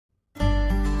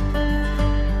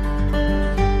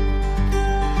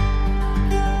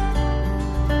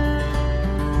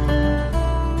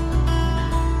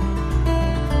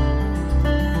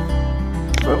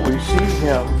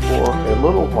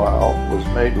while was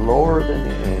made lower than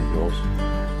the angels,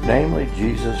 namely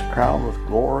Jesus crowned with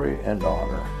glory and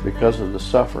honor because of the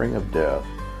suffering of death,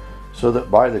 so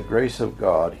that by the grace of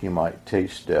God he might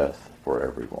taste death for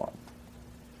everyone.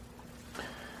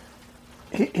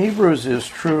 Hebrews is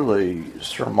truly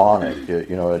sermonic,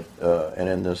 and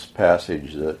in this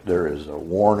passage that there is a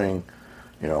warning,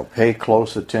 pay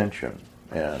close attention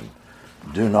and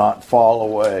do not fall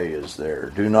away is there.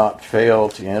 Do not fail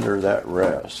to enter that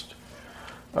rest.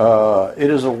 It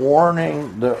is a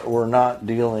warning that we're not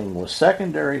dealing with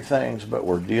secondary things, but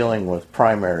we're dealing with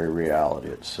primary reality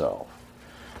itself.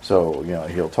 So,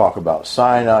 he'll talk about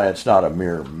Sinai. It's not a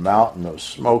mere mountain of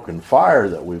smoke and fire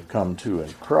that we've come to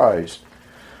in Christ,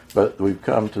 but we've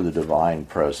come to the divine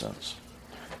presence.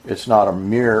 It's not a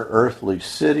mere earthly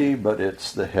city, but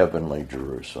it's the heavenly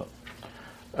Jerusalem.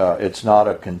 It's not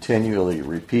a continually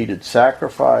repeated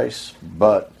sacrifice,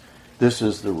 but this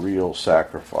is the real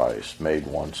sacrifice made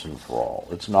once and for all.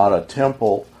 It's not a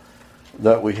temple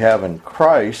that we have in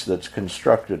Christ that's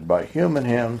constructed by human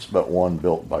hands, but one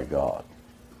built by God.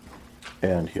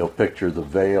 And he'll picture the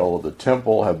veil of the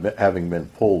temple having been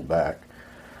pulled back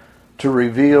to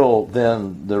reveal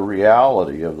then the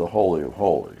reality of the Holy of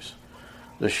Holies.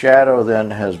 The shadow then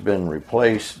has been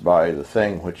replaced by the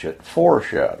thing which it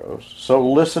foreshadows. So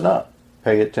listen up,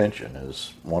 pay attention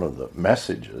is one of the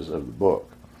messages of the book.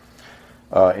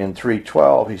 In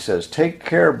 3:12 he says, "Take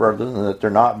care, brethren, that there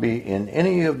not be in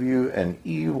any of you an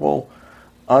evil,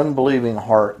 unbelieving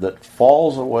heart that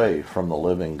falls away from the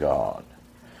living God."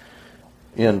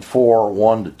 In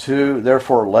 4:1-2,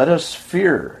 "Therefore let us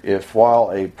fear, if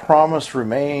while a promise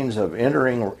remains of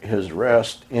entering his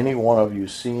rest, any one of you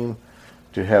seem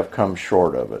to have come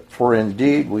short of it. For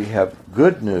indeed we have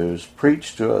good news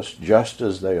preached to us, just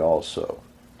as they also.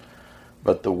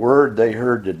 But the word they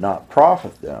heard did not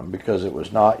profit them, because it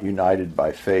was not united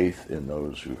by faith in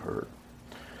those who heard."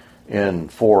 In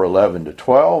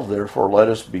 4:11-12, "Therefore let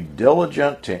us be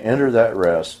diligent to enter that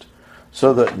rest,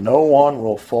 so that no one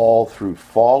will fall through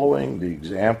following the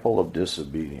example of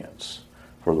disobedience.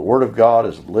 For the word of God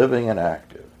is living and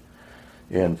active."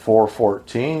 In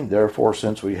 4:14, "Therefore,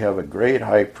 since we have a great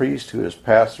high priest who has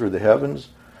passed through the heavens,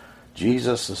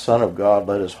 Jesus, the Son of God,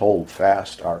 let us hold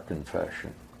fast our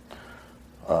confession."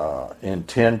 In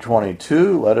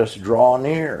 10:22, "Let us draw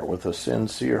near with a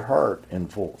sincere heart in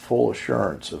full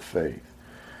assurance of faith."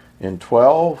 In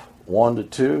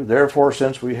 12:1-2, "Therefore,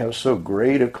 since we have so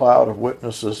great a cloud of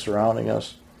witnesses surrounding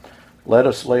us, let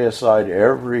us lay aside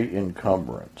every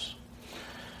encumbrance."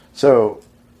 So,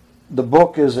 the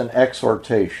book is an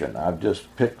exhortation. I've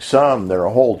just picked some. There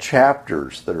are whole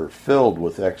chapters that are filled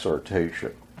with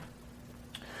exhortation.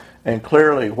 And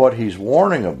clearly what he's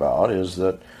warning about is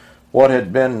that what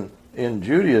had been in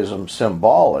Judaism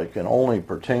symbolic and only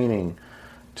pertaining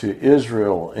to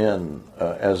Israel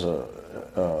as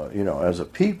a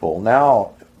people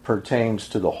now pertains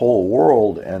to the whole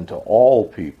world and to all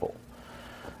people.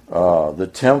 The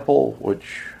temple,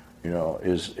 which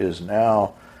is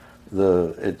now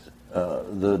the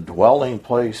dwelling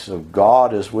place of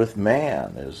God is with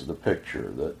man, is the picture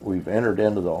that we've entered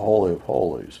into the Holy of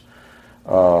Holies.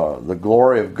 The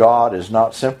glory of God is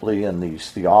not simply in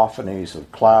these theophanies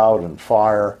of cloud and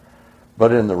fire,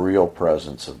 but in the real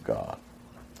presence of God.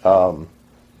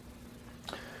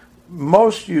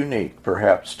 Most unique,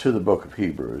 perhaps, to the book of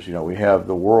Hebrews, we have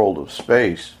the world of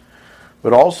space,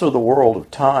 but also the world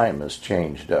of time is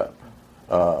changed up.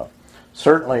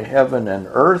 Certainly heaven and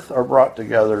earth are brought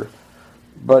together,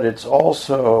 but it's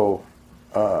also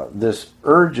this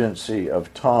urgency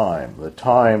of time, the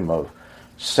time of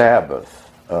Sabbath,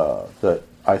 that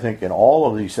I think in all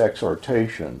of these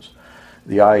exhortations,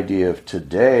 the idea of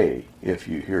today, if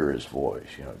you hear his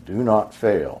voice, do not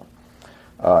fail.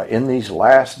 In these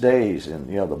last days, and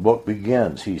the book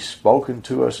begins, he's spoken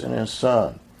to us in his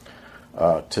Son.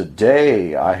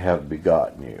 Today I have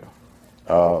begotten you.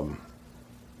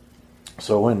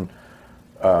 So when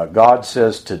God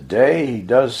says today, he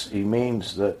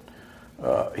means that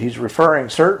he's referring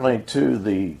certainly to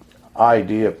the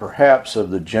idea perhaps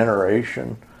of the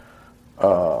generation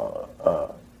of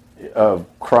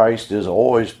Christ is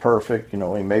always perfect. He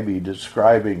may be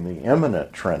describing the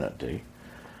imminent Trinity,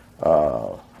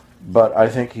 but I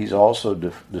think he's also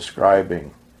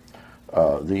describing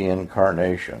the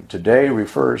incarnation. Today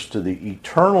refers to the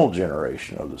eternal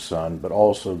generation of the Son, but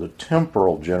also the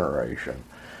temporal generation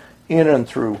in and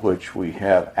through which we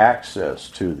have access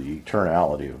to the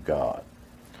eternality of God.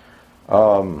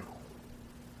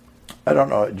 I don't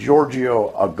know, Giorgio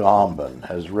Agamben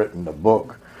has written a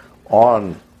book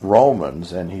on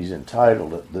Romans, and he's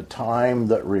entitled it "The Time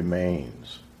That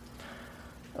Remains."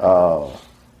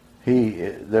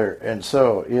 And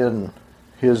so in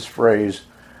his phrase,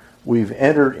 we've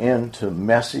entered into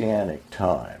Messianic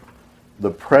time.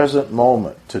 The present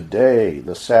moment, today,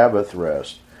 the Sabbath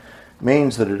rest,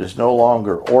 means that it is no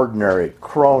longer ordinary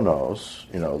chronos,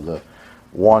 the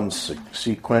one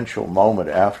sequential moment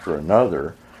after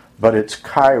another, but it's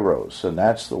kairos, and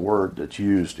that's the word that's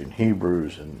used in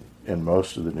Hebrews and in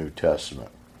most of the New Testament.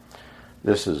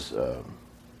 This is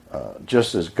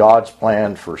just as God's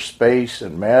plan for space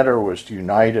and matter was to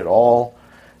unite it all,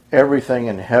 everything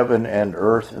in heaven and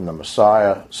earth in the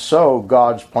Messiah, so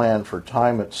God's plan for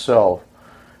time itself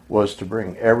was to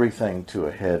bring everything to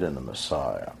a head in the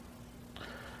Messiah.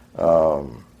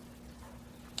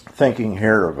 Thinking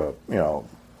here of a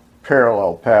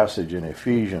parallel passage in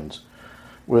Ephesians,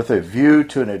 with a view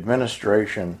to an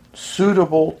administration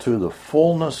suitable to the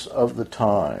fullness of the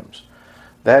times.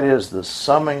 That is the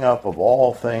summing up of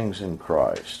all things in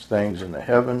Christ, things in the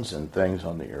heavens and things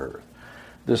on the earth.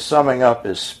 This summing up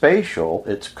is spatial,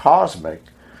 it's cosmic,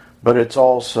 but it's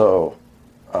also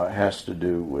has to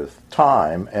do with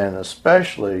time, and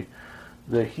especially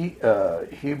the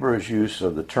Hebrew's use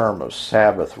of the term of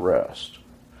Sabbath rest.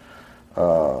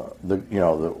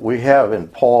 We have in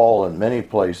Paul and many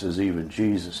places, even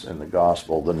Jesus in the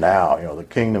gospel, the now, the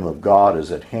kingdom of God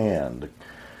is at hand.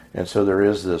 And so there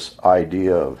is this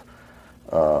idea of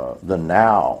the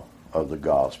now of the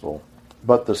gospel.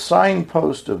 But the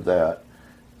signpost of that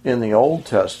in the Old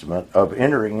Testament of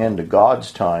entering into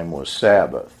God's time was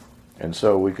Sabbath. And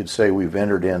so we could say we've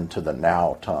entered into the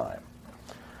now time.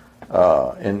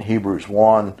 In Hebrews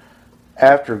 1,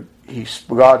 after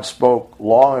God spoke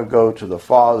long ago to the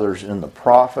fathers in the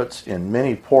prophets in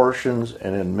many portions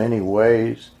and in many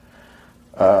ways,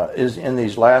 is in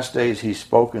these last days he's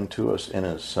spoken to us in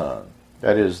his Son.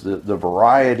 That is, the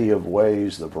variety of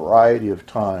ways, the variety of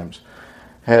times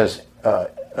has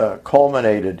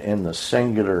culminated in the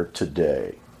singular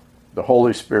today. The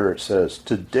Holy Spirit says,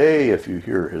 today if you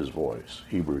hear his voice,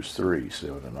 Hebrews 3,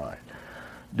 7 and 9.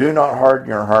 Do not harden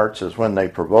your hearts as when they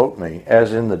provoked me,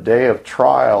 as in the day of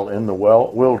trial in the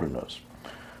wilderness,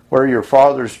 where your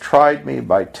fathers tried me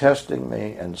by testing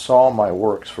me and saw my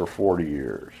works for 40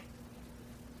 years.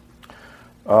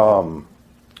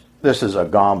 This is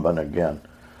Agamben again.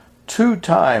 2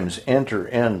 times enter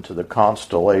into the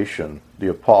constellation the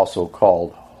apostle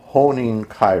called Honin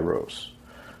Kairos,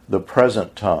 the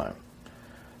present time.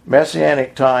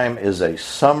 Messianic time is a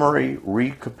summary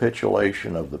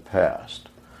recapitulation of the past.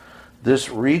 This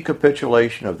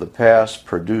recapitulation of the past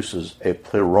produces a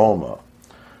pleroma,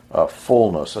 a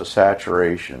fullness, a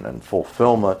saturation, and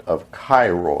fulfillment of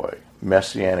kairoi.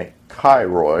 Messianic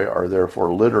kairoi are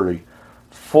therefore literally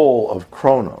full of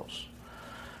chronos,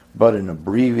 but an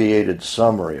abbreviated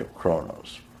summary of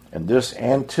chronos. And this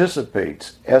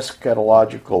anticipates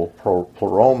eschatological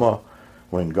pleroma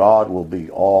when God will be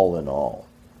all in all.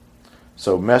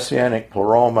 So messianic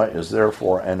pleroma is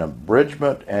therefore an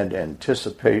abridgment and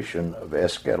anticipation of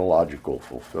eschatological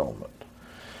fulfillment.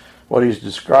 What he's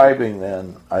describing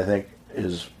then, I think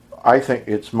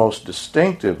it's most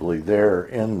distinctively there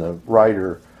in the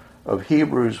writer of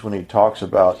Hebrews when he talks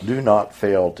about do not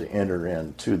fail to enter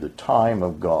into the time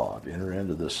of God, enter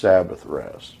into the Sabbath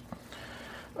rest.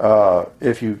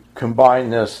 If you combine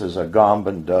this as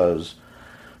Agamben does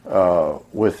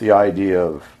with the idea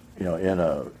of, in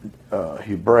a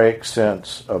Hebraic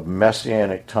sense of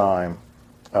messianic time,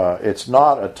 it's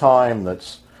not a time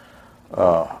that's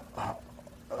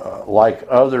like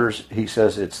others. He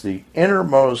says it's the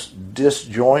innermost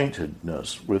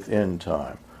disjointedness within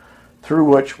time, through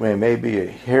which we may be a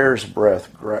hair's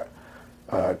breadth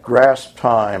grasp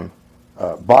time,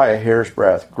 by a hair's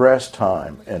breadth grasp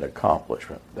time and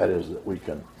accomplishment. That is, that we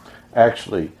can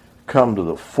actually come to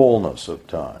the fullness of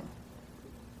time.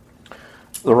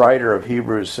 The writer of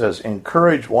Hebrews says,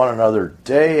 encourage one another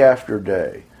day after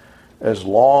day, as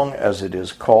long as it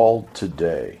is called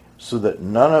today, so that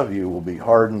none of you will be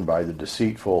hardened by the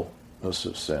deceitfulness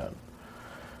of sin.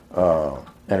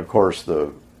 And of course,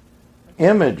 the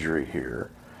imagery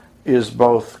here is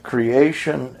both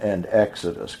creation and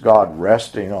Exodus. God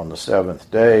resting on the seventh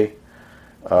day,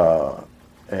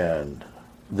 and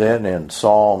then in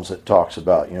Psalms it talks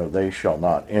about, they shall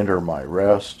not enter my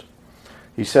rest.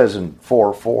 He says in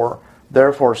 4:4,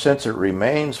 therefore, since it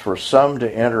remains for some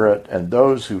to enter it, and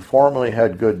those who formerly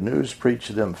had good news preached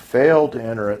to them failed to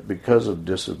enter it because of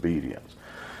disobedience.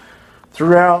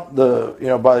 Throughout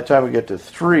by the time we get to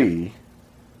 3,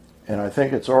 and I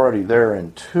think it's already there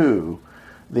in 2,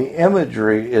 the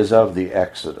imagery is of the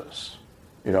Exodus.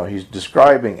 He's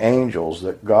describing angels,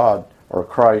 that God or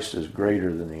Christ is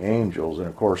greater than the angels, and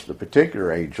of course the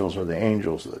particular angels are the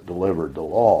angels that delivered the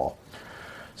law.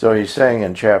 So he's saying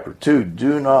in chapter 2,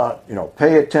 do not,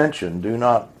 pay attention, do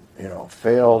not,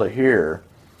 fail to hear.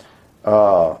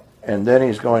 And then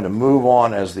he's going to move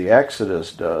on, as the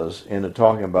Exodus does, into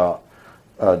talking about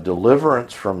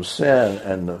deliverance from sin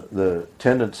and the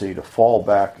tendency to fall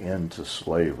back into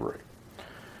slavery.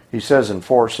 He says in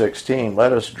 4:16,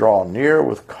 let us draw near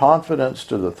with confidence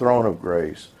to the throne of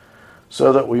grace,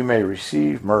 so that we may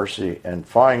receive mercy and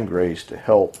find grace to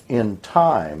help in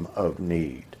time of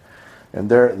need. And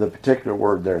there, the particular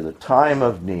word there, the time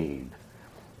of need,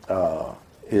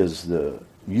 is the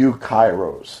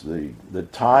eukairos, the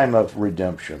time of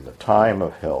redemption, the time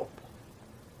of help.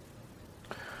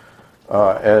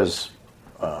 As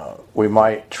we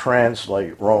might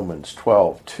translate Romans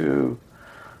 12:2,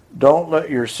 don't let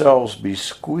yourselves be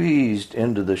squeezed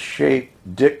into the shape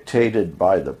dictated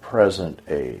by the present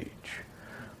age,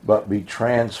 but be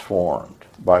transformed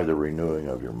by the renewing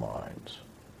of your minds.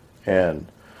 And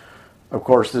of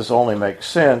course, this only makes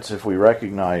sense if we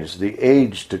recognize the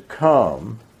age to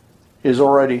come is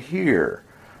already here.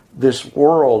 This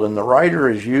world, and the writer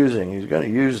is he's going to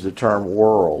use the term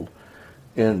world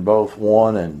in both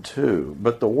 1 and 2,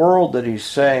 but the world that he's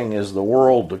saying is the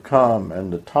world to come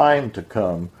and the time to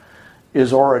come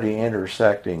is already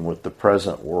intersecting with the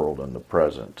present world and the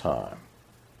present time.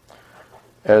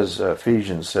 As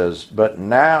Ephesians says, but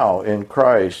now in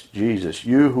Christ Jesus,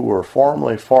 you who were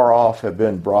formerly far off have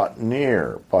been brought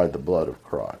near by the blood of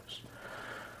Christ,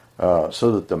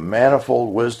 so that the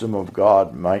manifold wisdom of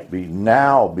God might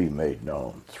now be made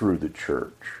known through the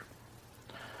church.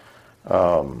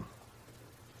 A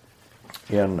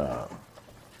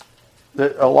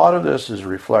lot of this is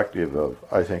reflective of,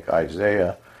 I think,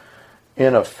 Isaiah.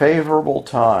 In a favorable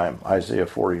time, Isaiah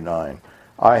 49,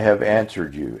 I have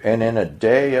answered you, and in a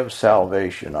day of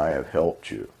salvation I have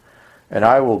helped you. And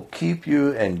I will keep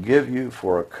you and give you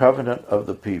for a covenant of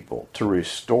the people, to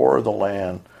restore the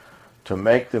land, to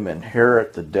make them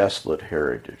inherit the desolate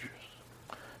heritages.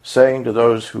 Saying to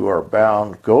those who are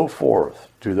bound, go forth.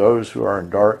 To those who are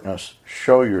in darkness,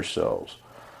 show yourselves.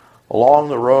 Along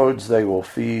the roads they will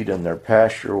feed, and their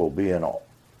pasture will be on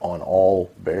all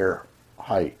bare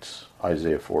heights.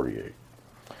 Isaiah 48.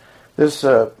 This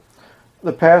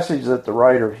the passage that the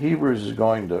writer of Hebrews is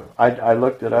going to, I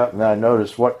looked it up and I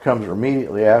noticed what comes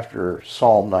immediately after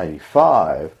Psalm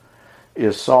 95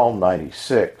 is Psalm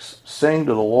 96. Sing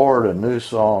to the Lord a new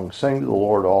song, sing to the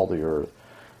Lord all the earth.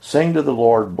 Sing to the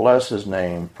Lord, bless his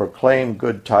name, proclaim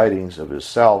good tidings of his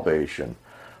salvation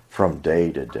from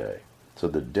day to day. So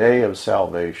the day of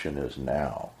salvation is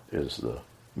now, is the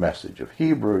message of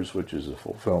Hebrews, which is the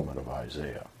fulfillment of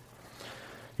Isaiah.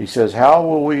 He says, how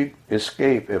will we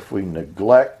escape if we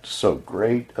neglect so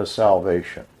great a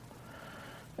salvation?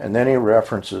 And then he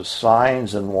references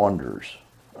signs and wonders.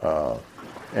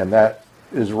 And that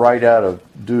is right out of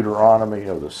Deuteronomy,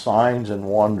 of the signs and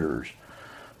wonders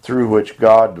through which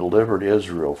God delivered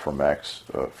Israel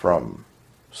from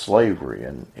slavery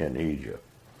in Egypt.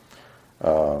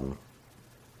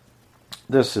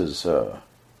 This is,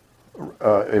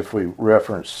 if we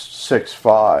reference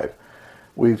 6:5,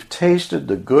 we've tasted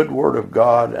the good word of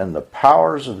God and the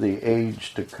powers of the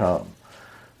age to come.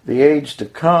 The age to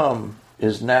come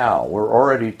is now. We're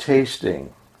already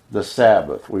tasting the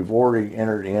Sabbath. We've already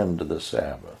entered into the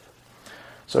Sabbath.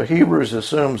 So Hebrews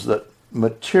assumes that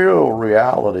material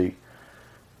reality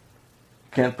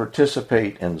can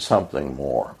participate in something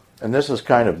more. And this is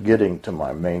kind of getting to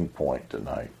my main point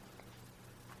tonight.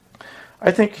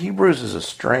 I think Hebrews is a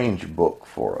strange book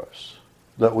for us,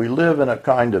 that we live in a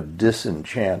kind of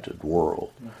disenchanted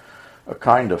world, a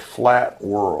kind of flat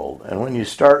world. And when you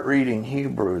start reading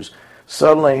Hebrews,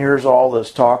 suddenly here's all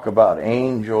this talk about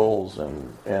angels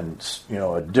and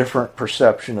a different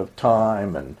perception of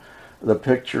time and the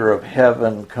picture of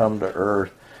heaven come to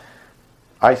earth.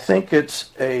 I think it's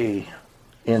a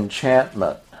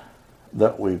enchantment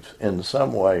that we've in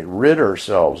some way rid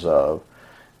ourselves of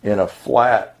in a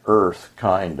flat earth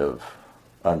kind of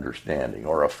understanding,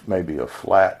 or maybe a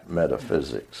flat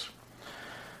metaphysics.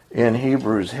 In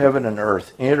Hebrews, heaven and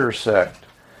earth intersect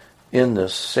in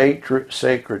this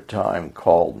sacred time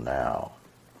called now.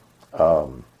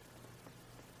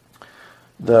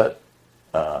 That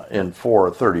in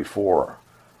 4:34,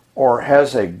 or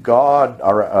has a God,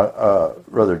 or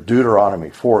rather Deuteronomy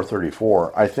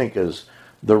 4:34, I think is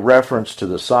the reference to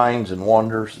the signs and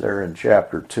wonders there in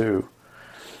chapter 2.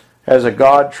 Has a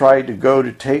God tried to go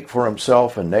to take for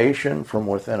himself a nation from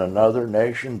within another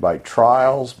nation by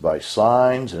trials, by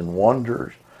signs and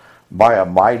wonders, by a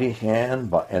mighty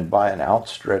hand, and by an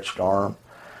outstretched arm?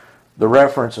 The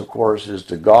reference, of course, is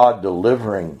to God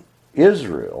delivering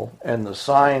Israel, and the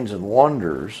signs and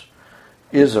wonders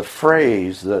is a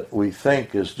phrase that we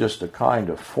think is just a kind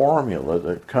of formula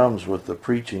that comes with the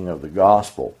preaching of the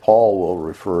gospel. Paul will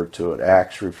refer to it,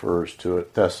 Acts refers to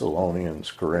it,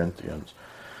 Thessalonians, Corinthians.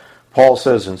 Paul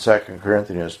says in 2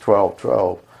 Corinthians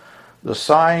 12:12, the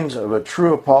signs of a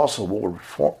true apostle will be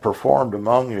performed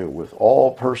among you with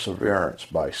all perseverance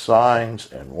by signs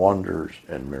and wonders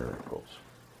and miracles.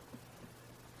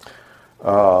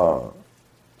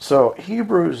 So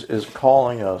Hebrews is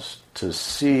calling us to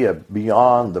see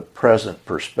beyond the present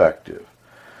perspective,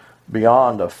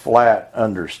 beyond a flat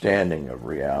understanding of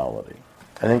reality.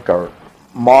 I think our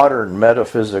modern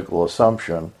metaphysical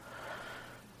assumption,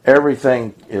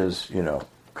 everything is,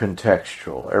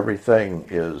 contextual. Everything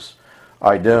is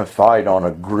identified on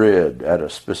a grid at a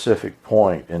specific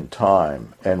point in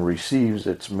time and receives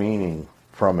its meaning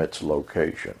from its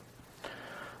location.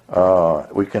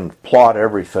 We can plot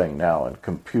everything now in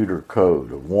computer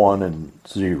code of 1 and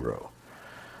 0.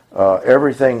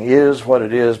 Everything is what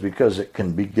it is because it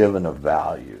can be given a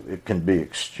value. It can be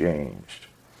exchanged.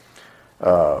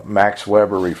 Max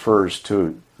Weber refers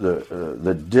to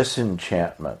the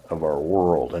disenchantment of our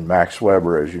world. And Max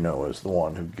Weber, as you know, is the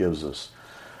one who gives us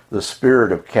the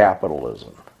spirit of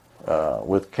capitalism.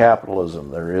 With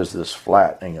capitalism, there is this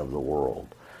flattening of the world.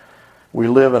 We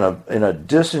live in a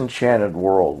disenchanted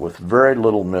world with very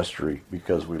little mystery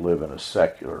because we live in a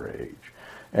secular age.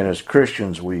 And as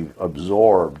Christians, we've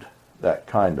absorbed that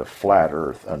kind of flat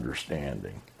earth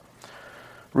understanding.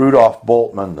 Rudolf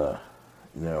Bultmann, the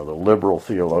liberal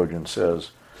theologian,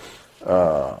 says,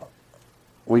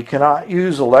 we cannot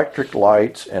use electric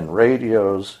lights and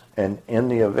radios and in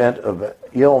the event of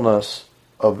illness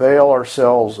avail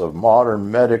ourselves of modern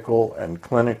medical and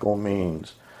clinical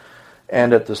means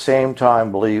and at the same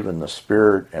time believe in the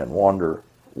spirit and wonder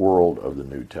world of the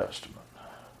New Testament.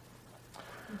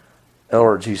 In other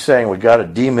words, he's saying we've got to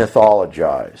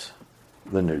demythologize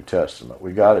the New Testament.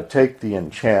 We've got to take the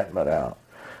enchantment out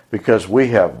because we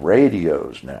have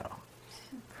radios now.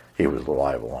 He was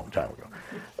alive a long time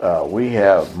ago. We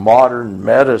have modern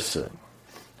medicine,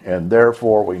 and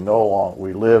therefore we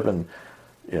live in,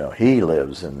 he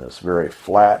lives in this very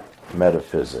flat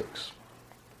metaphysics.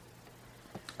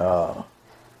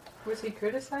 Was he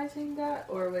criticizing that,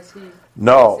 or was he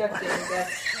accepting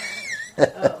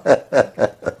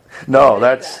that? No,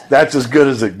 that's as good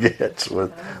as it gets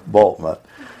with Bultmann.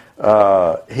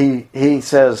 He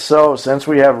says, so since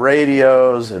we have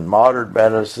radios and modern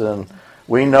medicine,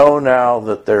 we know now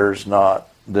that there's not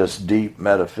this deep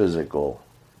metaphysical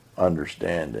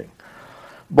understanding.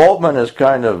 Bultmann is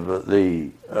kind of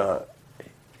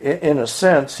in a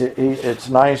sense, it's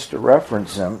nice to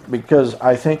reference him because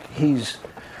I think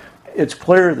it's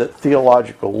clear that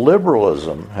theological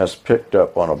liberalism has picked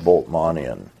up on a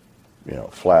Bultmannian,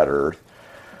 flat earth.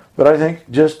 But I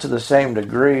think just to the same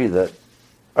degree that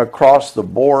across the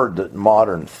board that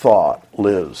modern thought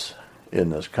lives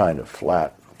in this kind of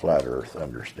flat earth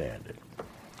understanding.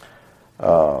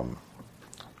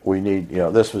 We need,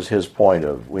 this was his point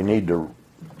of, we need to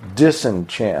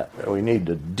disenchant, we need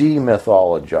to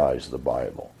demythologize the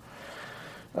Bible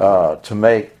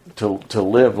to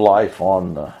live life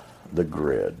on the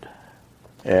grid.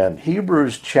 And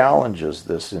Hebrews challenges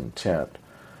this intent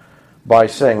by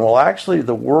saying, well, actually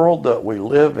the world that we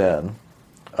live in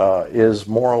is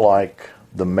more like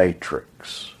the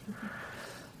Matrix.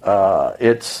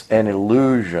 It's an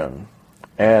illusion.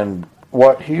 And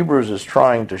what Hebrews is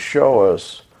trying to show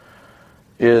us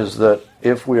is that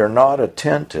if we are not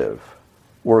attentive,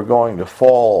 we're going to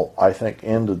fall, I think,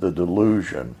 into the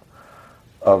delusion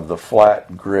of the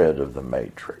flat grid of the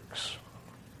Matrix.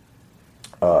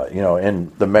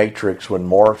 In the Matrix, when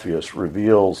Morpheus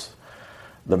reveals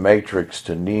the Matrix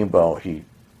to Nemo, he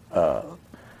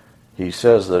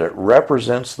says that it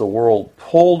represents the world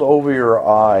pulled over your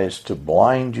eyes to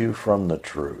blind you from the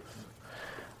truth.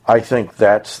 I think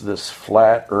that's this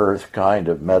flat earth kind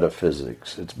of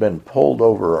metaphysics. It's been pulled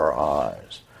over our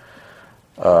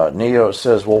eyes. Neo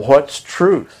says, well, what's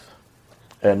truth?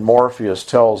 And Morpheus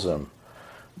tells him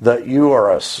that you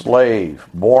are a slave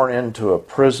born into a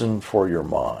prison for your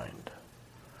mind.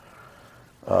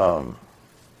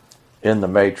 In the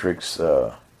Matrix,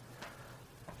 the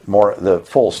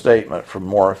full statement from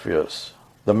Morpheus,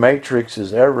 the Matrix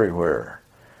is everywhere.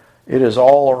 It is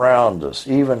all around us,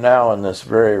 even now in this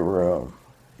very room.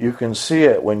 You can see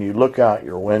it when you look out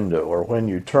your window or when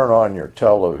you turn on your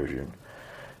television.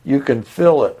 You can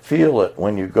feel it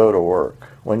when you go to work,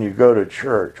 when you go to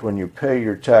church, when you pay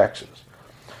your taxes.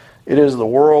 It is the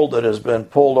world that has been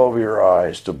pulled over your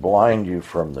eyes to blind you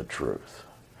from the truth.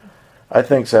 I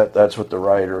think that's what the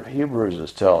writer of Hebrews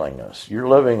is telling us. You're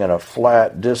living in a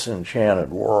flat,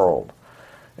 disenchanted world.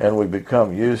 and we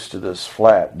become used to this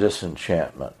flat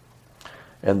disenchantment.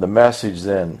 And the message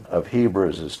then of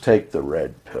Hebrews is take the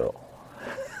red pill.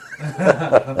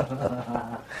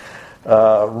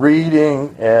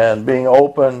 Reading and being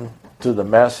open to the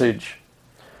message.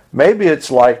 Maybe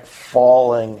it's like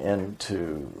falling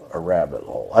into a rabbit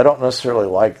hole. I don't necessarily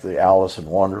like the Alice in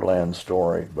Wonderland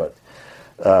story, but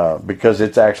because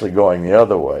it's actually going the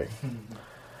other way.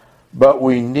 But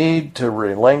we need to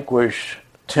relinquish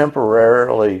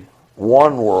temporarily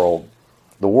one world,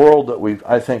 the world that we've,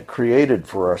 I think, created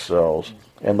for ourselves,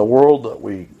 and the world that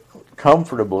we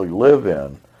comfortably live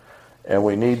in, and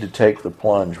we need to take the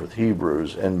plunge with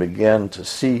Hebrews and begin to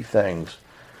see things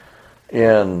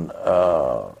in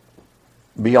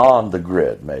beyond the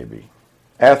grid, maybe.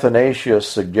 Athanasius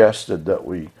suggested that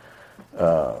we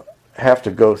have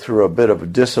to go through a bit of a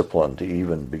discipline to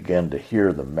even begin to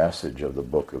hear the message of the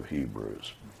book of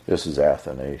Hebrews. This is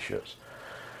Athanasius.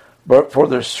 But for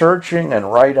the searching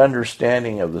and right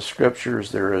understanding of the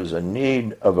Scriptures, there is a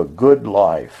need of a good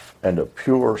life and a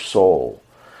pure soul,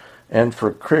 and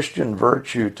for Christian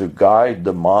virtue to guide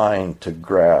the mind to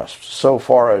grasp, so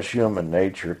far as human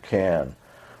nature can,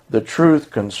 the truth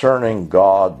concerning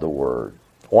God the Word.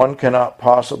 One cannot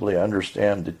possibly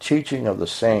understand the teaching of the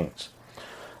saints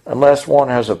unless one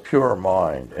has a pure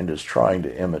mind and is trying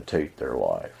to imitate their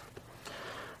life.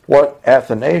 What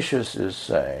Athanasius is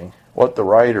saying, what the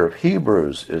writer of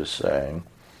Hebrews is saying,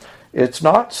 it's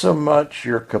not so much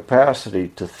your capacity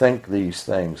to think these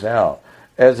things out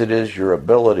as it is your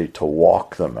ability to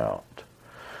walk them out.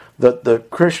 That the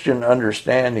Christian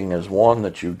understanding is one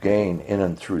that you gain in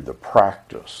and through the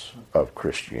practice of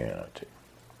Christianity.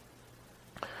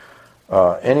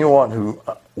 Anyone who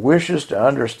wishes to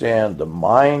understand the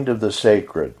mind of the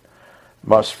sacred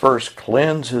must first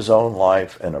cleanse his own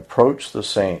life and approach the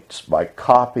saints by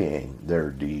copying their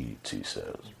deeds, he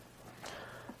says.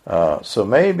 So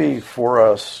maybe for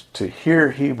us to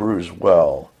hear Hebrews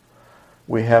well,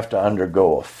 we have to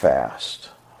undergo a fast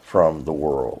from the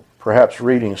world. Perhaps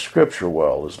reading Scripture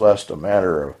well is less a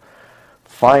matter of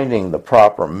finding the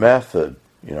proper method,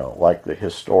 like the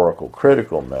historical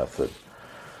critical method,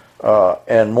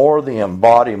 and more the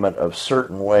embodiment of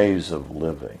certain ways of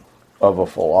living, of a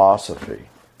philosophy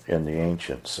in the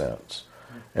ancient sense.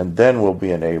 And then we'll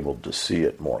be enabled to see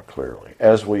it more clearly.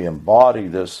 As we embody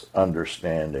this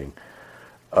understanding,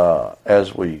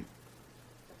 as we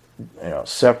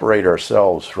separate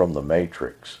ourselves from the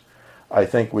matrix, I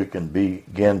think we can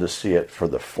begin to see it for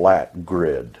the flat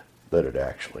grid that it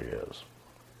actually is.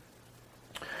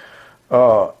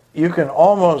 You can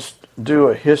almost do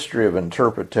a history of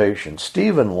interpretation.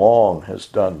 Stephen Long has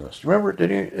done this. Remember,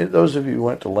 those of you who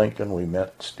went to Lincoln, we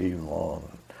met Stephen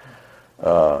Long.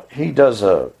 He does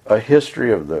a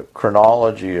history of the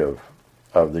chronology of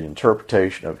the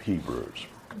interpretation of Hebrews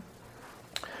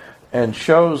and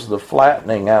shows the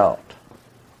flattening out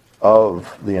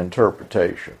of the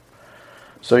interpretation.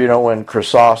 So, when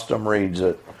Chrysostom reads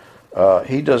it,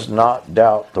 he does not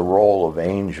doubt the role of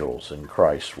angels in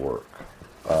Christ's work.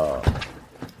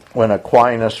 When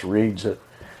Aquinas reads it,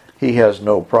 he has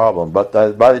no problem. But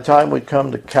by the time we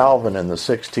come to Calvin in the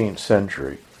 16th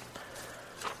century,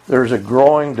 there's a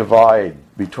growing divide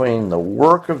between the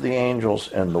work of the angels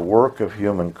and the work of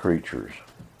human creatures.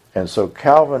 And so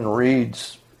Calvin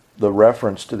reads the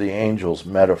reference to the angels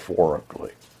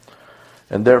metaphorically.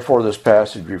 And therefore this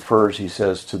passage refers, he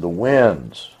says, to the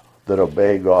winds that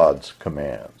obey God's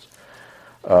commands.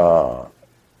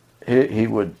 He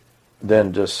would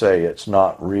then just say it's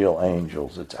not real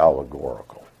angels, it's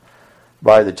allegorical.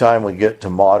 By the time we get to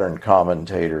modern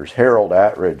commentators, Harold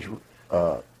Attridge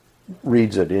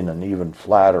reads it in an even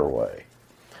flatter way.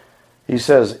 He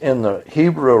says, in the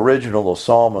Hebrew original, the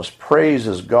psalmist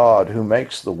praises God who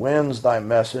makes the winds thy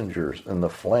messengers and the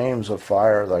flames of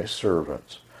fire thy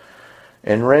servants.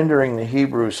 In rendering the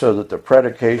Hebrew so that the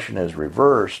predication is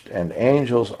reversed and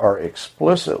angels are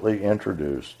explicitly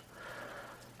introduced,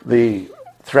 the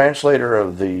translator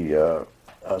of the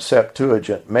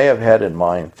Septuagint may have had in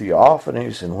mind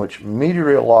theophanies in which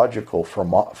meteorological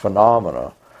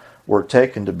phenomena were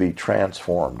taken to be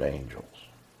transformed angels.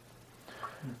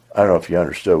 I don't know if you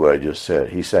understood what I just said.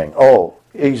 He's saying,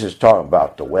 he's just talking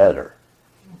about the weather.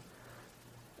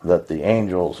 That the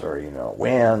angels are,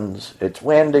 winds, it's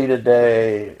windy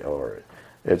today, or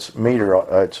it's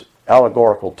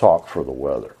allegorical talk for the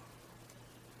weather.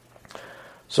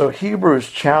 So Hebrews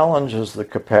challenges the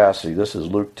capacity, this is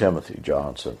Luke Timothy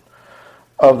Johnson,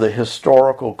 of the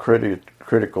historical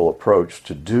critical approach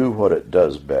to do what it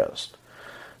does best.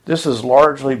 This is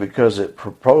largely because it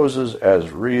proposes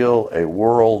as real a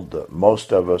world that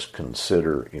most of us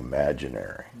consider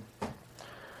imaginary.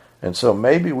 And so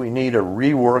maybe we need a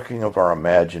reworking of our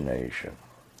imagination,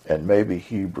 and maybe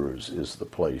Hebrews is the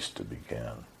place to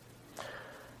begin.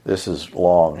 This is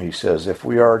long. He says, if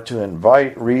we are to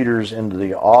invite readers into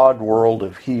the odd world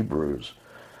of Hebrews,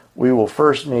 we will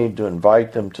first need to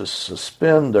invite them to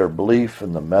suspend their belief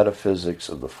in the metaphysics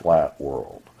of the flat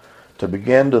world, to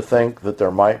begin to think that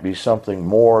there might be something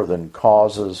more than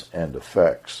causes and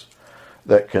effects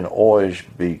that can always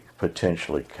be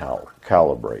potentially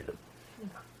calibrated.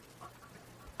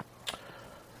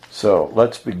 So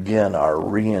let's begin our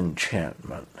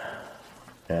re-enchantment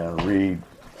and read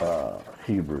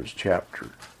Hebrews chapter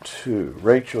 2.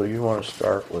 Rachel, you want to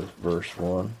start with verse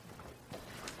 1?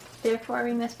 Therefore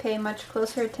we must pay much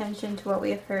closer attention to what we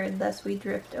have heard, lest we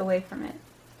drift away from it.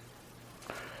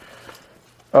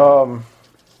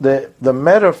 The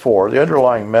metaphor, the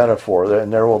underlying metaphor,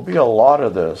 and there will be a lot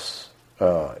of this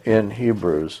in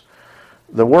Hebrews.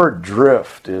 The word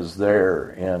drift is there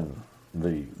in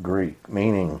the Greek,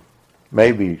 meaning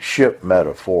maybe ship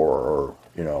metaphor,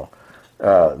 or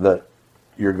that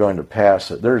you're going to pass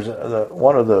it. There's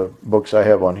one of the books I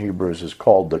have on Hebrews is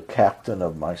called "The Captain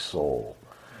of My Soul,"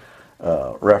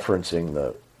 referencing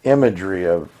the imagery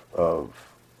of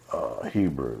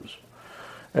Hebrews.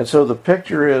 And so the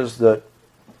picture is that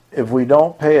if we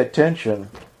don't pay attention,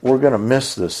 we're going to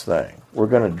miss this thing. We're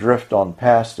going to drift on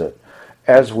past it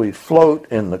as we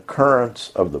float in the currents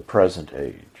of the present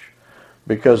age.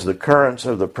 Because the currents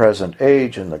of the present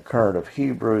age and the current of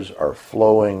Hebrews are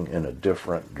flowing in a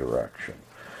different direction.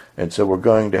 And so we're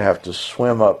going to have to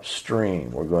swim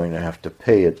upstream. We're going to have to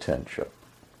pay attention.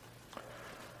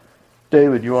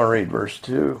 David, you want to read verse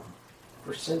 2?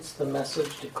 For since the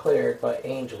message declared by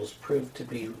angels proved to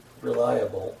be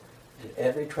reliable, and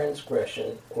every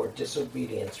transgression or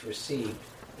disobedience received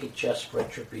a just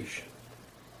retribution.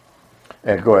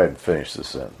 And go ahead and finish the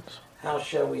sentence. How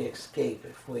shall we escape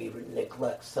if we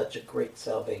neglect such a great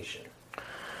salvation?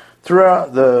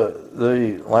 Throughout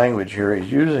the language here,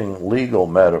 he's using legal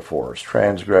metaphors: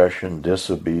 transgression,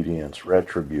 disobedience,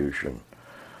 retribution,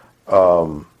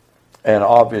 and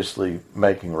obviously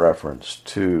making reference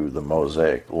to the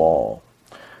Mosaic law.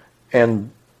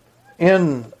 And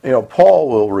Paul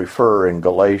will refer in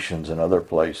Galatians and other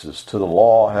places to the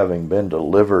law having been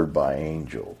delivered by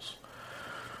angels.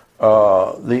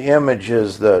 The image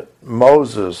is that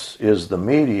Moses is the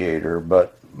mediator,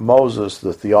 but Moses,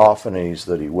 the theophanies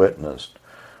that he witnessed,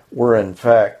 were in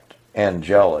fact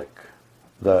angelic,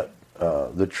 that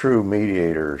the true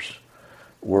mediators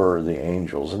were the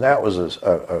angels. And that was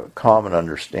a common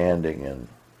understanding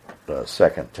in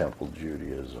Second Temple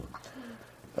Judaism.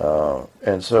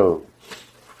 And so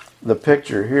the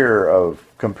picture here of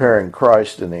comparing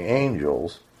Christ and the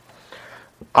angels,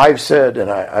 I've said, and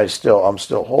I'm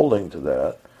still holding to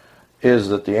that, is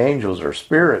that the angels are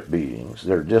spirit beings.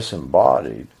 They're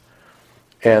disembodied.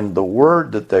 And the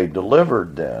word that they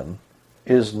delivered then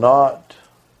is not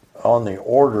on the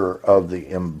order of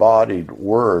the embodied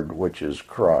word, which is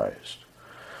Christ.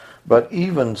 But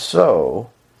even so,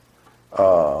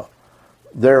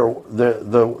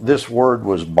 this word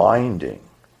was binding.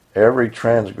 Every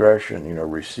transgression,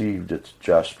 received its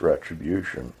just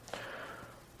retribution.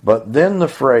 But then the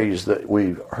phrase that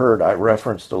we've heard, I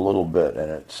referenced a little bit, and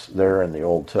it's there in the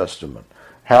Old Testament.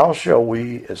 How shall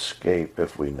we escape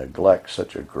if we neglect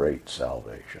such a great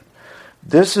salvation?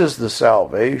 This is the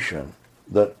salvation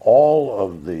that all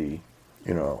of the,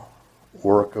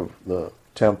 work of the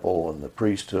temple and the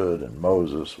priesthood and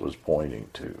Moses was pointing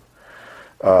to.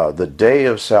 The day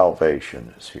of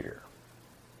salvation is here.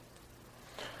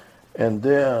 And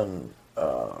then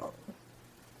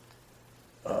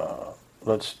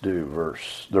let's do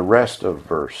the rest of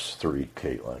verse 3,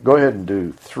 Caitlin. Go ahead and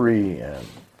do 3 and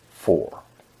 4.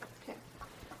 Okay.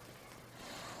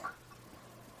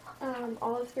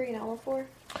 All of 3 and all of 4?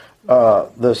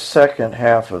 The second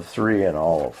half of 3 and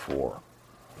all of 4.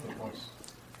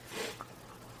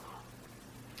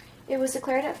 It was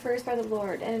declared at first by the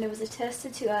Lord, and it was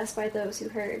attested to us by those who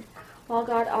heard, while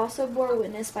God also bore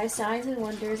witness by signs and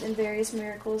wonders and various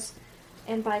miracles,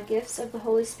 and by gifts of the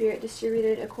Holy Spirit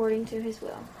distributed according to his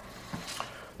will.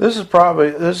 This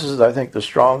is I think, the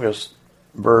strongest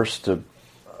verse to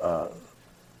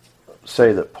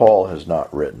say that Paul has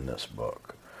not written this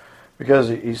book. Because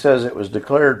he says it was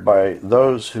declared by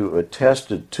those who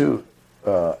attested to,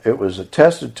 it was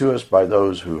attested to us by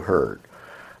those who heard.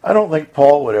 I don't think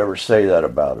Paul would ever say that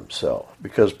about himself,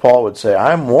 because Paul would say,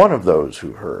 I'm one of those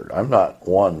who heard. I'm not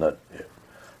one that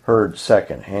heard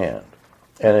secondhand.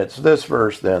 And it's this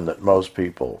verse then that most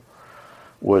people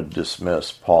would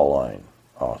dismiss Pauline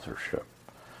authorship.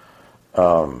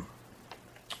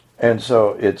 And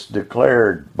so it's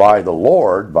declared by the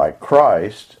Lord, by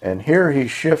Christ, and here he's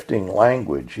shifting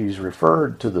language. He's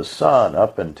referred to the Son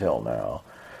up until now.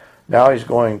 Now he's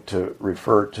going to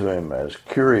refer to him as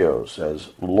Kyrios, as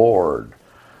Lord,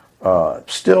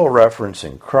 still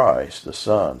referencing Christ, the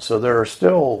Son. So there are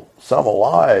still some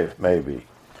alive, maybe,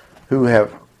 who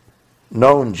have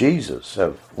known Jesus,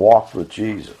 have walked with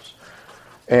Jesus.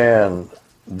 And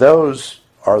those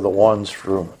are the ones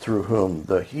through whom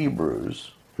the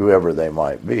Hebrews, whoever they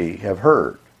might be, have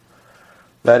heard.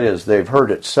 That is, they've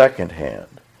heard it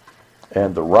secondhand,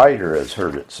 and the writer has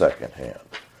heard it secondhand.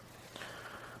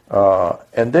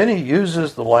 And then he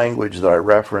uses the language that I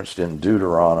referenced in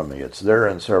Deuteronomy. It's there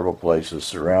in several places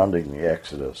surrounding the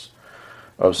Exodus,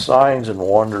 of signs and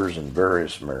wonders and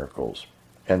various miracles.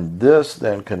 And this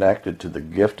then connected to the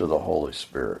gift of the Holy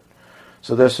Spirit.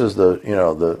 So this is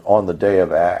on the day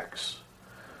of Acts,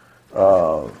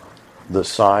 the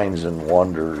signs and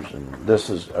wonders, and this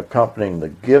is accompanying the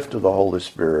gift of the Holy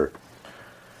Spirit.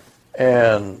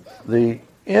 And the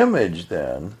image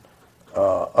then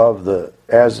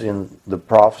as in the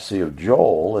prophecy of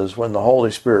Joel, is when the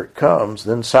Holy Spirit comes,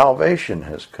 then salvation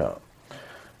has come.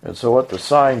 And so what the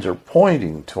signs are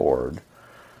pointing toward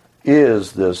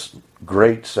is this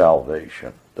great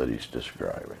salvation that he's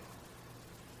describing.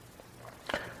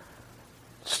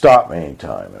 Stop me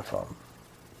anytime if I'm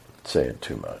saying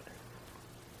too much.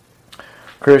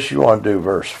 Chris, you want to do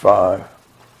verse 5?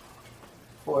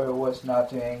 For it was not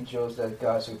to angels that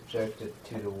God subjected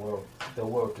to the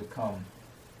world to come,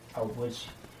 of which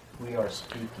we are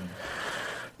speaking.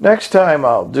 Next time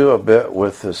I'll do a bit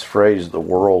with this phrase, the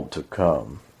world to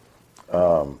come.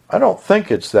 I don't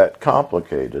think it's that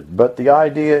complicated, but the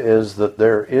idea is that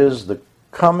there is the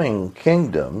coming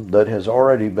kingdom that has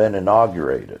already been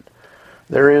inaugurated.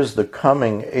 There is the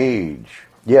coming age.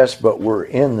 Yes, but we're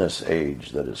in this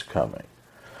age that is coming.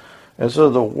 And so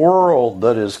the world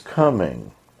that is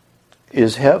coming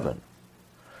is heaven.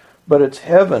 But it's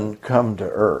heaven come to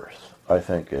earth, I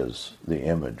think, is the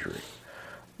imagery.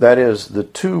 That is, the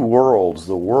two worlds,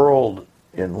 the world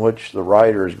in which the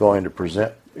writer is going to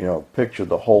present, picture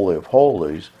the Holy of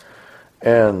Holies,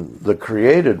 and the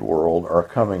created world are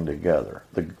coming together.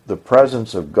 The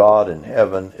presence of God in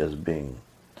heaven is being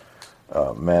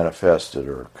manifested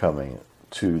or coming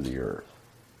to the earth.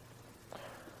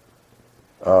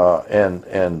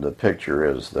 And the picture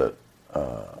is that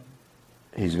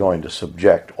he's going to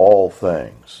subject all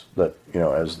things. That,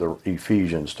 as the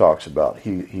Ephesians talks about,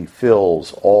 he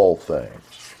fills all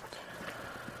things.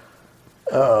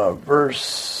 Verse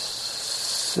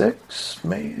 6,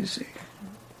 Maisie.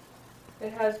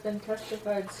 It has been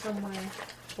testified somewhere,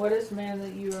 what is man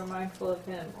that you are mindful of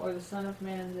him, or the son of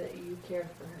man that you care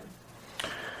for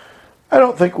him? I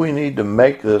don't think we need to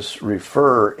make this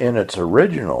refer in its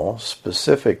original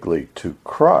specifically to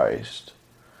Christ,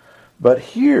 but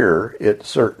here it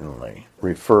certainly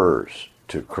refers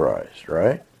to Christ,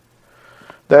 right?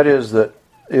 That is, that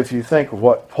if you think of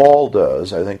what Paul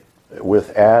does, I think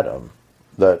with Adam,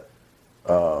 that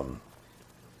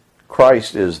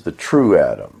Christ is the true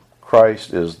Adam.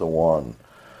 Christ is the one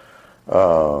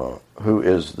who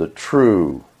is the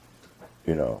true,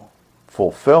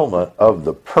 fulfillment of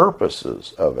the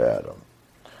purposes of Adam.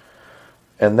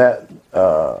 And that,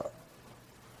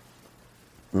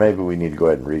 maybe we need to go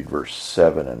ahead and read verse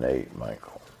 7 and 8,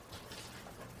 Michael.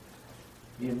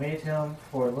 You made him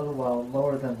for a little while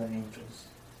lower than the angels.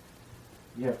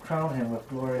 You have crowned him with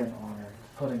glory and honor,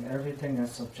 putting everything in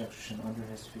subjection under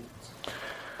his feet.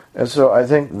 And so I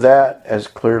think that has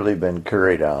clearly been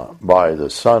carried out by the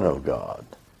Son of God,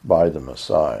 by the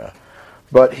Messiah.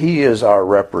 But he is our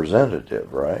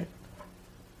representative, right?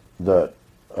 That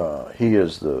he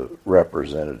is the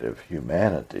representative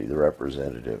humanity, the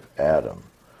representative Adam.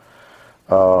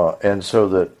 And so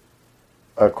that,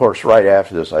 of course, right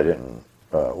after this,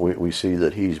 we see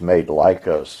that he's made like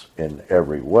us in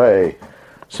every way,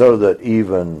 so that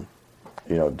even,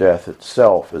 death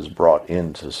itself is brought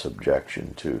into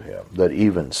subjection to him. That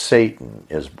even Satan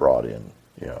is brought in,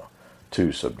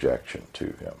 to subjection to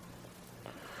him.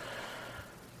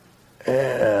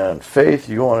 And Faith,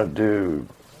 you want to do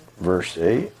verse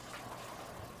 8?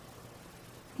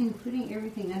 In putting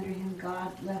everything under him,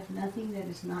 God left nothing that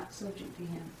is not subject to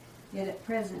him. Yet at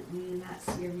present we do not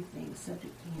see everything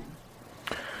subject to him.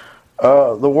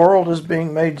 The world is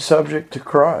being made subject to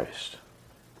Christ.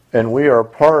 And we are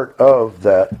part of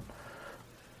that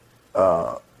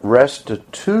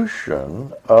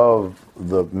restitution of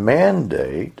the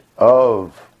mandate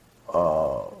of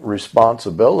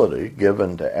responsibility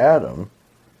given to Adam.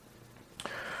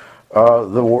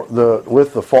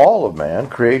 With the fall of man,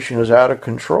 creation is out of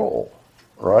control.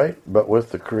 right? But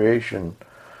with the creation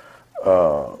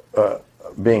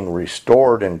being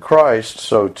restored in Christ,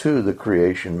 so too the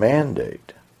creation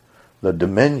mandate, the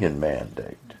dominion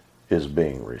mandate, is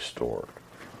being restored.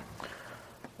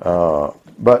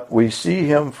 But we see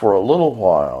him for a little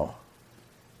while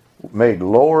made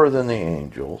lower than the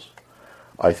angels.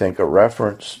 I think a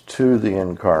reference to the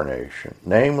incarnation,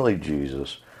 namely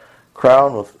Jesus,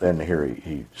 crowned with, and here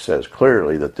he says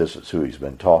clearly that this is who he's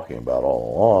been talking about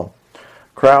all along,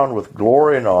 crowned with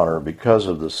glory and honor because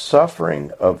of the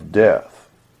suffering of death.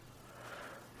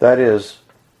 That is,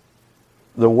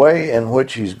 the way in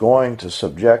which he's going to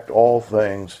subject all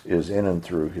things is in and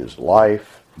through his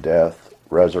life, death,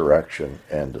 resurrection,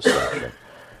 and ascension.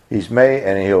 He's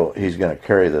going to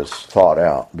carry this thought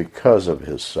out because of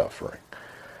his suffering.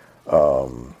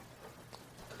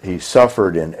 He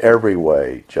suffered in every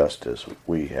way just as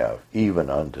we have, even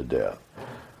unto death,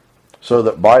 so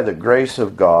that by the grace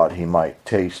of God he might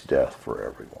taste death for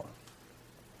everyone.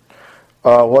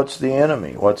 What's the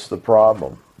enemy? What's the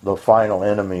problem? The final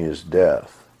enemy is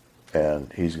death.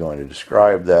 And he's going to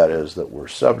describe that as that we're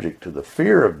subject to the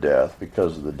fear of death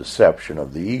because of the deception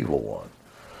of the evil one.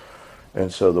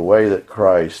 And so the way that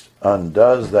Christ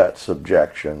undoes that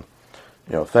subjection,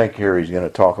 think here he's going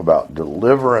to talk about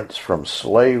deliverance from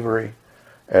slavery,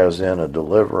 as in a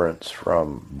deliverance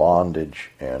from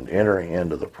bondage and entering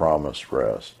into the promised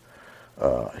rest.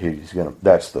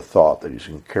 That's the thought that he's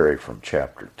going to carry from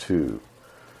chapter 2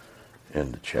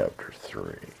 into chapter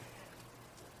 3.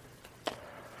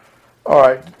 All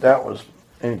right, that was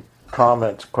any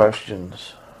comments,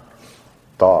 questions,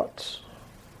 thoughts?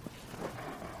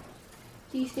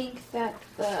 Do you think that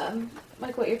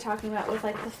like what you're talking about with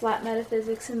like the flat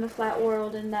metaphysics and the flat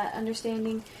world and that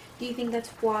understanding, do you think that's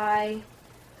why,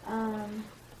 do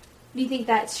you think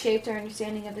that's shaped our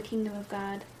understanding of the kingdom of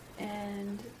God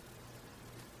and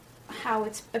how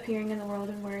it's appearing in the world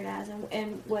and where it is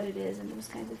and what it is and those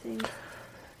kinds of things?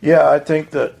 Yeah, I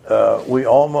think that we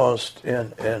almost,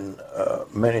 in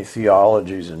many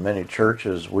theologies and many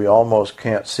churches, we almost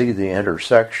can't see the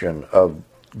intersection of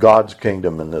God's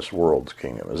kingdom and this world's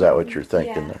kingdom. Is that what you're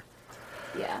thinking there?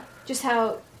 Yeah. Just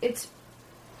how it's,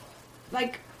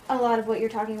 like, a lot of what you're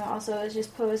talking about also is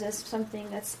just posed as something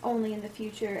that's only in the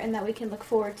future and that we can look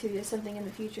forward to as something in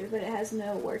the future, but it has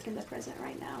no work in the present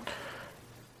right now.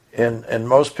 In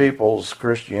most people's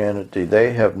Christianity,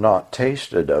 they have not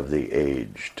tasted of the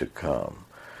age to come.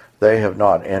 They have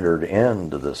not entered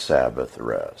into the Sabbath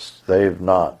rest. They've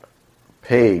not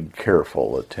paid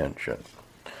careful attention.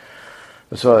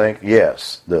 So I think,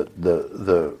 yes,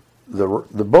 the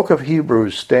book of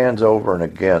Hebrews stands over and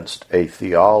against a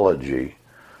theology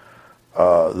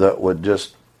that would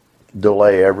just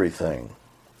delay everything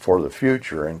for the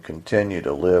future and continue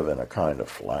to live in a kind of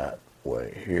flat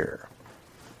way here.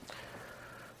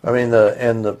 I mean,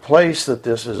 the place that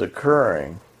this is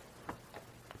occurring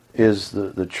is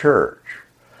the church,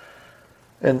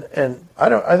 and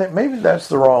I think maybe that's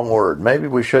the wrong word. Maybe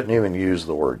we shouldn't even use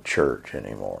the word church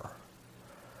anymore,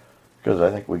 because I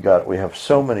think we have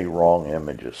so many wrong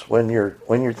images. When you're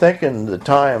thinking the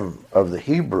time of the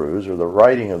Hebrews or the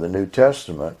writing of the New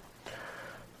Testament,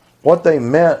 what they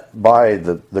meant by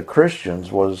the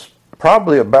Christians was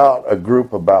probably about a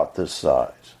group about this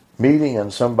size, meeting in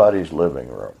somebody's living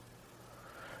room.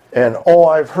 And,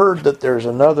 I've heard that there's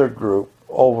another group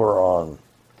over on,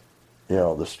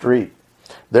 the street.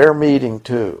 They're meeting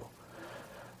too.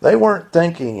 They weren't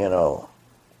thinking,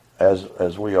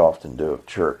 as we often do at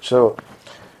church. So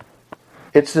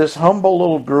it's this humble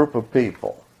little group of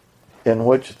people in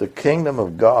which the kingdom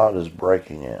of God is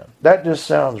breaking in. That just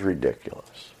sounds ridiculous.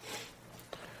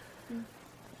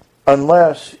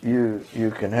 Unless you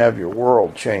can have your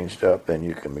world changed up and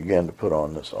you can begin to put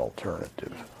on this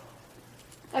alternative.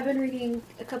 I've been reading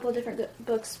a couple of different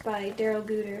books by Daryl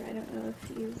Guter. I don't know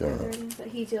if you've read their writings, but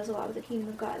he deals a lot with the kingdom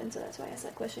of God, and so that's why I asked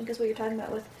that question, because what you're talking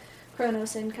about with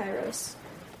Chronos and Kairos,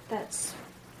 that's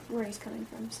where he's coming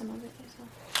from, some of it.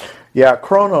 So. Yeah,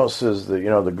 Chronos is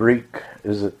the Greek,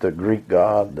 is it the Greek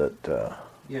god that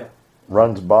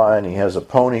runs by and he has a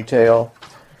ponytail?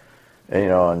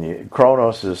 And,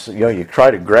 Chronos is, you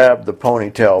try to grab the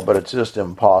ponytail, but it's just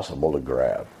impossible to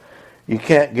grab. You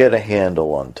can't get a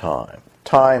handle on time.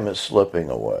 Time is slipping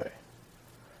away.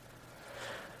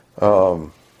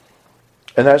 And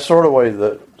that's sort of the way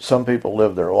that some people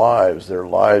live their lives. Their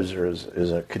lives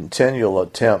is a continual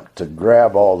attempt to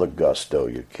grab all the gusto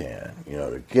you can,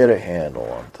 to get a handle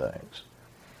on things.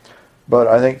 But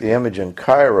I think the image in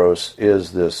Kairos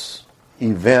is this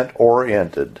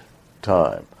event-oriented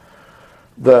time.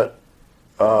 That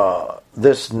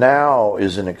this now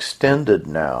is an extended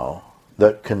now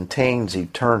that contains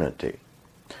eternity.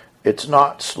 it's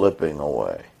not slipping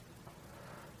away.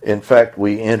 In fact,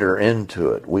 we enter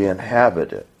into it. We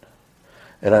inhabit it.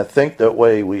 And I think that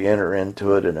way we enter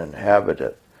into it and inhabit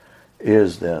it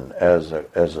is then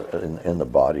in the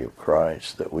body of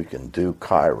Christ, that we can do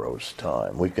Kairos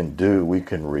time. We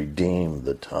can redeem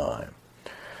the time.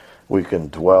 We can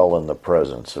dwell in the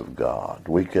presence of God.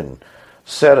 We can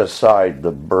set aside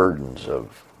the burdens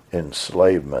of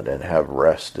enslavement and have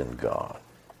rest in God.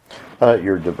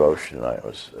 Your devotion tonight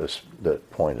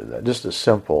that pointed that. Just a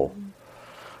simple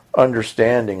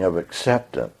understanding of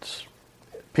acceptance.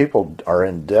 People are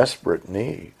in desperate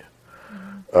need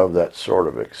of that sort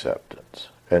of acceptance.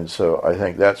 And so I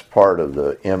think that's part of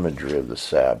the imagery of the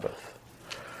Sabbath.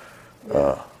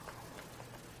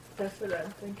 That's what I'm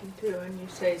thinking too. When you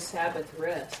say Sabbath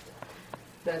rest,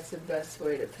 that's the best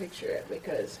way to picture it,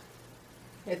 because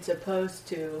it's opposed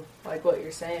to, like what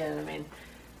you're saying, I mean,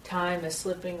 time is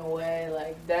slipping away,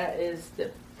 like that is the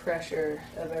pressure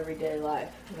of everyday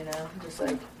life, just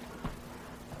like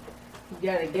you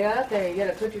gotta get out there, you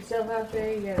gotta put yourself out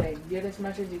there, you gotta get as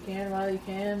much as you can while you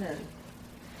can, and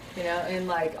in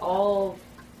like all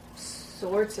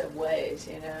sorts of ways,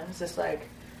 it's just like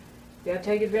you gotta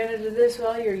take advantage of this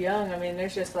while you're young. I mean,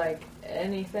 there's just like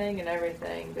anything and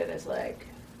everything that is like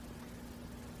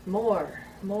more,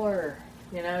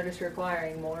 just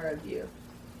requiring more of you.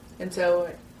 And so,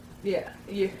 yeah,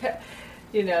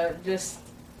 just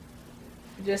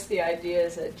the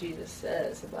ideas that Jesus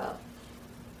says about,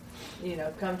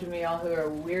 come to me all who are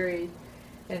weary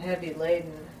and heavy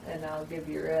laden, and I'll give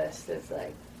you rest. It's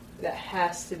like, that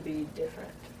has to be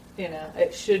different.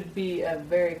 It should be a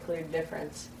very clear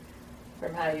difference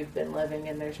from how you've been living,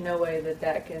 and there's no way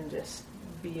that can just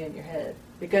be in your head,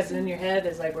 because in your head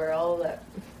is like where all that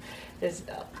is,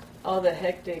 all the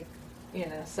hectic,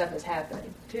 stuff is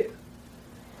happening too.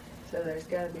 So there's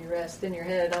got to be rest in your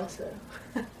head also,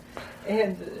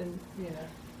 and.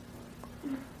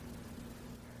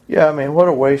 Yeah, I mean, what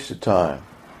a waste of time.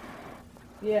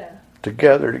 Yeah. To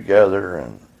gather together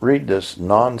and read this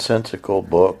nonsensical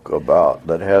book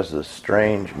that has this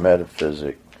strange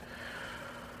metaphysic.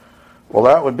 Well,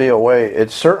 that would be a way.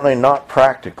 It's certainly not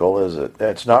practical, is it?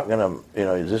 It's not going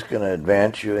to, is this going to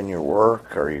advance you in your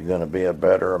work? Are you going to be a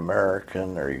better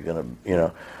American? Are you going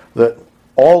to, that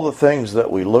all the things that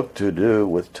we look to do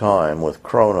with time, with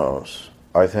Chronos,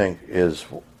 I think is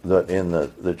that in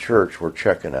the church we're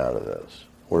checking out of this.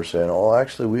 We're saying, oh,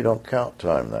 actually, we don't count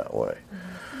time that way.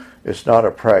 Mm-hmm. It's not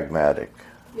a pragmatic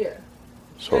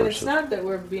source. And it's not that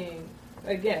we're being,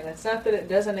 again, it's not that it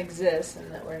doesn't exist and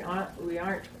that we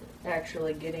aren't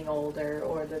actually getting older,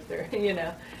 or that they're,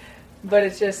 but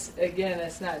it's just, again,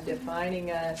 it's not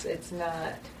defining us.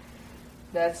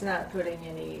 That's not putting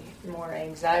any more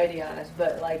anxiety on us,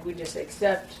 but like we just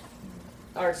accept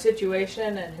our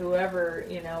situation, and whoever,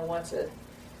 wants to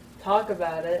talk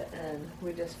about it, and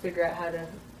we just figure out how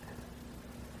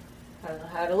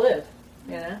to live,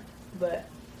 but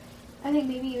I think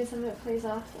maybe even some of it plays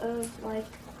off of like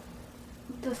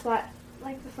the flat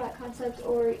concept,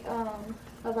 or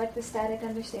of like the static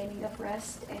understanding of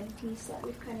rest and peace that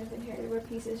we've kind of inherited, where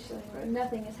peace is showing where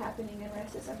nothing is happening, and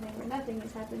rest is something where nothing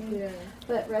is happening. Yeah.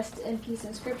 But rest and peace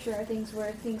in Scripture are things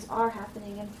where things are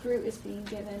happening, and fruit is being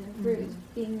given, and fruit is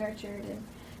being nurtured, and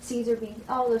seeds are being,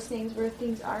 all those things where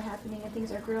things are happening and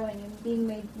things are growing and being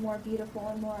made more beautiful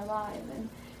and more alive, and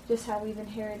just how we've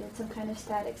inherited some kind of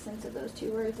static sense of those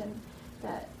two words, and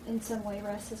that in some way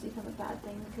rest has become a bad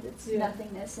thing because it's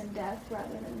nothingness and death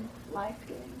rather than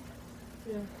life-giving.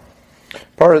 Yeah.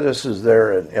 Part of this is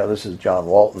there, and this is John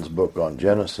Walton's book on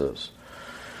Genesis,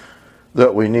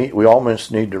 that we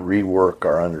almost need to rework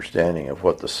our understanding of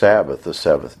what the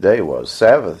seventh day was.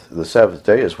 The seventh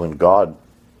day is when God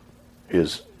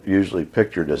is usually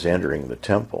pictured as entering the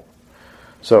temple.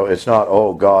 So it's not,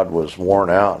 God was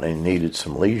worn out and he needed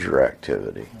some leisure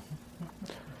activity.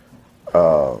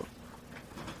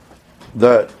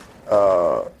 That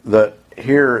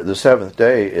here the seventh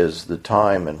day is the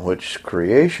time in which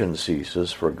creation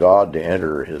ceases for God to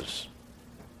enter his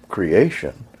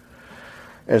creation.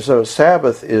 And so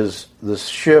Sabbath is the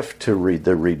shift to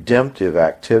the redemptive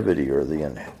activity, or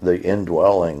the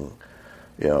indwelling,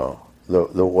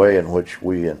 the way in which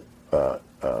we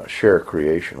share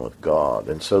creation with God.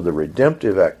 And so the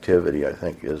redemptive activity, I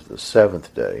think, is the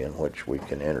seventh day in which we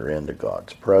can enter into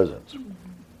God's presence.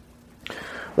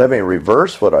 Let me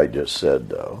reverse what I just said,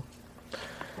 though.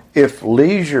 If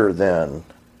leisure, then,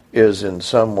 is in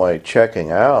some way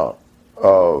checking out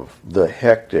of the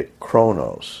hectic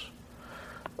chronos,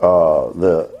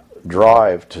 the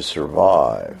drive to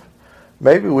survive,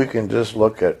 maybe we can just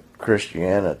look at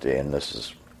Christianity, and this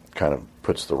is kind of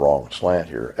puts the wrong slant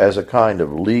here, as a kind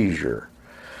of leisure.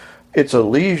 It's a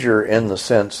leisure in the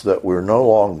sense that we're no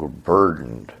longer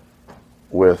burdened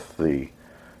with the,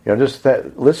 just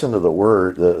that, listen to the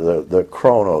word, the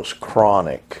chronos,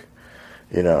 chronic,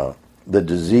 the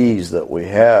disease that we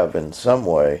have in some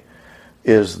way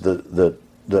is the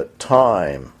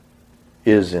time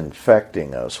is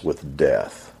infecting us with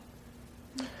death.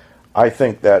 I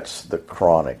think that's the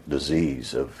chronic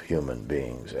disease of human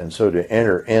beings. And so to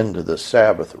enter into the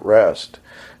Sabbath rest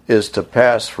is to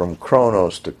pass from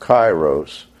chronos to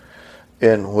kairos,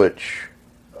 in which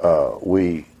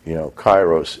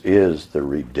kairos is the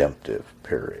redemptive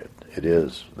period. It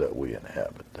is that we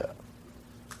inhabit that.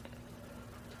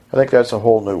 I think that's a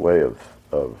whole new way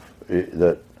of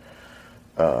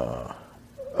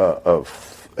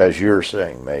as you're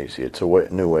saying, Maisie, it's a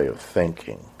new way of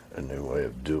thinking, a new way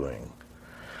of doing,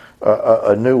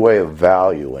 a new way of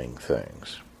valuing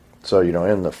things. So,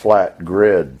 in the flat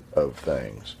grid of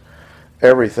things,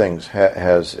 everything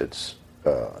has its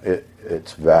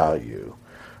value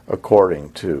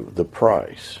according to the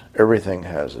price. Everything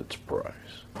has its price.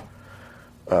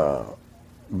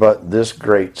 But this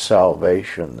great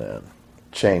salvation then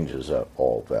changes up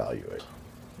all value.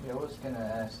 I was going to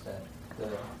ask that the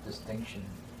distinction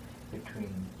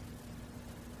between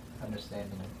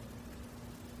understanding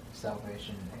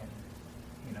salvation and,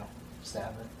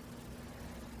 Sabbath.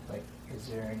 Like, is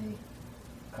there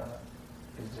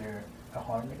a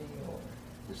harmony or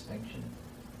distinction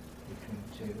between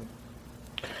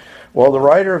two? Well, the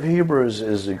writer of Hebrews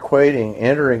is equating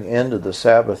entering into the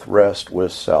Sabbath rest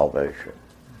with salvation.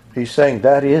 He's saying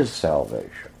that is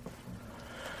salvation,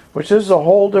 which is a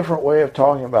whole different way of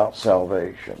talking about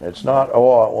salvation. It's not,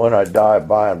 when I die,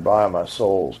 by and by, my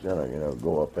soul's going to,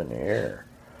 go up in the air.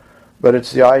 But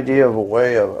it's the idea of a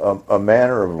way of a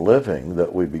manner of living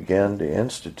that we begin to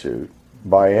institute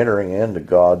by entering into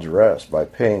God's rest, by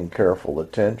paying careful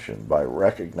attention, by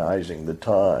recognizing the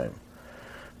time,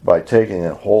 by taking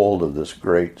a hold of this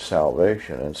great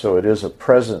salvation. And so it is a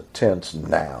present tense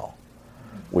now.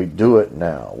 We do it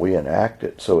now. We enact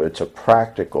it. So it's a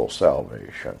practical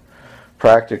salvation.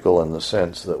 Practical in the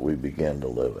sense that we begin to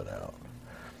live it out.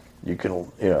 You can,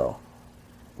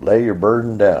 lay your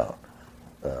burden down,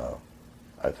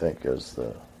 I think is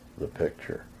the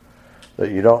picture. That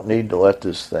you don't need to let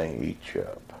this thing eat you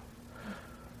up.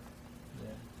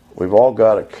 We've all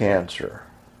got a cancer.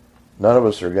 None of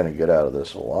us are going to get out of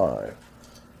this alive.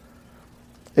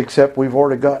 Except we've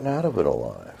already gotten out of it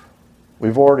alive.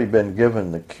 We've already been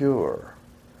given the cure.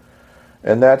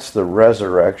 And that's the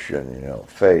resurrection,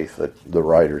 faith that the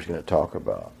writer's going to talk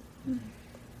about.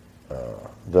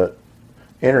 That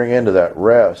entering into that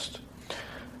rest,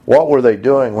 what were they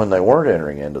doing when they weren't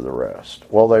entering into the rest?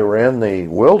 Well, they were in the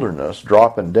wilderness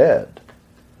dropping dead.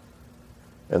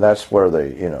 And that's where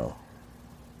they,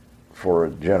 for a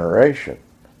generation,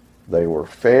 they were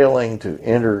failing to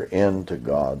enter into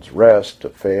God's rest, to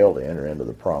fail to enter into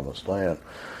the promised land.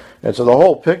 And so the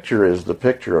whole picture is the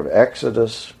picture of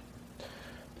Exodus,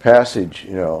 passage,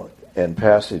 and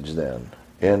passage then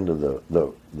into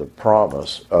the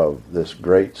promise of this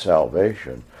great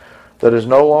salvation that is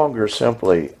no longer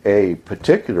simply a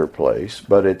particular place,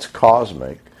 but it's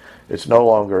cosmic. It's no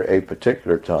longer a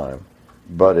particular time,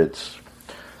 but it's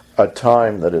a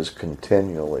time that is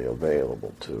continually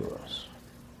available to us.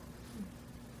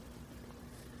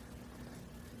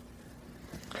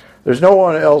 There's no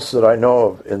one else that I know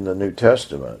of in the New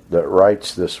Testament that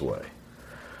writes this way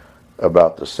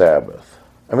about the Sabbath.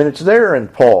 I mean, it's there in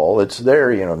Paul. It's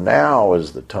there, now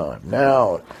is the time.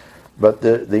 Now, but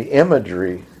the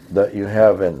imagery that you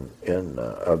have in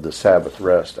of the Sabbath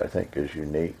rest, I think, is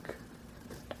unique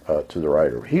to the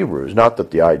writer of Hebrews. Not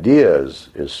that the idea is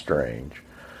strange,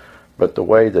 but the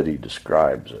way that he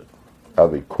describes it,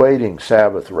 of equating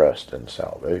Sabbath rest and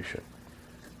salvation.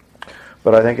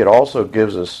 But I think it also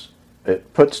gives us,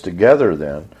 it puts together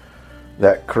then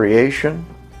that creation,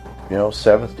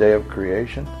 seventh day of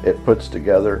creation. It puts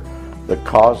together the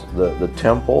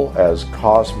temple as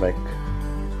cosmic.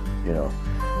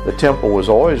 The temple was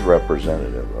always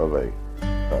representative of a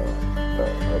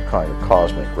kind of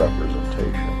cosmic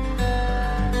representation.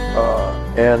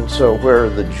 And so where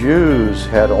the Jews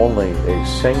had only a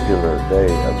singular day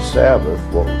of Sabbath,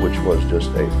 which was just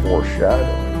a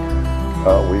foreshadowing,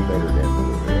 we've entered into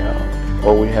the reality.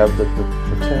 Or we have the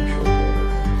potential